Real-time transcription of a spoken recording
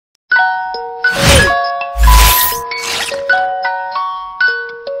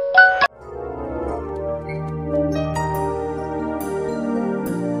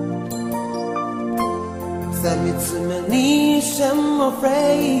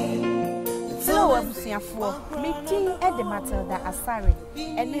Hello, abusuafo. Meeting at the Matilda Asare.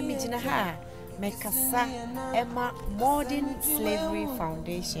 Ene mi jina ha. Mekasa Emma Modern Slavery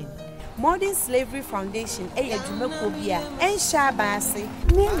Foundation. Modern Slavery Foundation eye adwumako bia ensha baase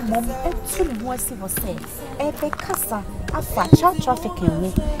ne mom etu ne ho asi hose ebekasa afa child trafficking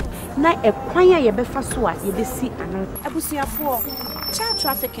ni na ekwan a yebefa so a yebesi anan abusuafo child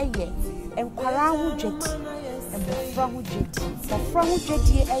trafficking eye enkwara ho dweti emofra ho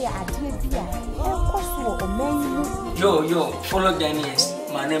dweti eye ade bia enkoso omanyu Yo, follow Daniels.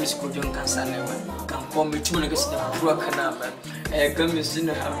 My name is Nkansa. Can call me 2 niggas in the Canaba. Come is in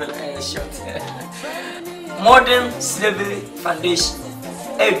a shot. Modern Slavery Foundation.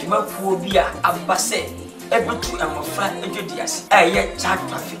 Edma Pobia Abase. Able to am a flat edudias. Yet child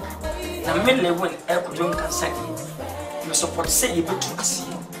traffic. Now, mainly when Elko Nkansa, you support say you to us.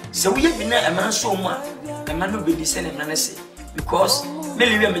 So we have been a man so much. A man will be descending and because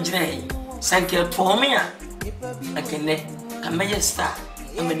Millie Imagine Sankel for me. I can make a star.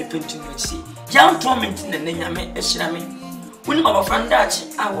 I'm in the painting. See, young torment in the name of Shami. When my friend Dutch,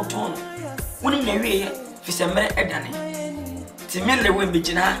 I will turn. When in the way, if a man Edani. Timely will be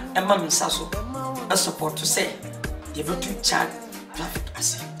Jina and Mammy Sasso. A support to say, you will to child traffic.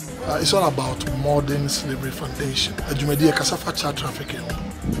 It's all about Modern Slavery Foundation. A Jumedia Casafa child trafficking.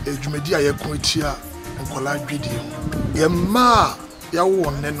 A Jumedia Yakuitia and collage video. Yama.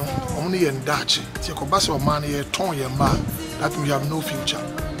 Yawo neno omni yendachi ti ekobasa omani ye ton ye ma that we have no future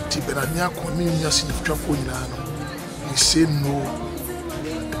ti benania ko mi nya sinifutwafo nyina no we say no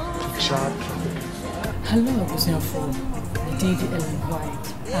to child trafficking. Hello abusuafo Didi Ellen White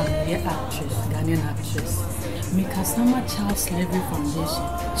I'm an actress, Ghanaian actress. Mikasama Child Slavery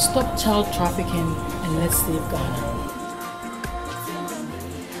Foundation. Stop child trafficking and let's save Ghana.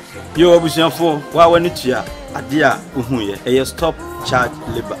 Yo abusuafo wa wani tua ade a ohuye e stop child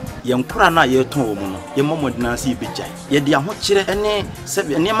labor yenkura na ye ton wo mu no ye momodina se ibejai ye de ahokire ene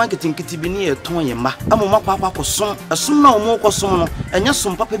sebe ne marketing kiti bi ne ye ton ye ma amoma kwa kosom esom na omo kosom no enye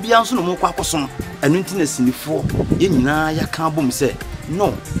som papa bia nso no mo kwa kosom enu ntina sinifo ye nyina ya kan bom se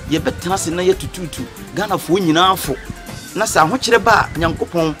no ye betena se na ye tututu Ghana fo nyina afo na se ahokire ba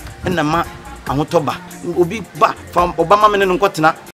nyankopon na ma ahotoba obi ba fa obama me ne nkotena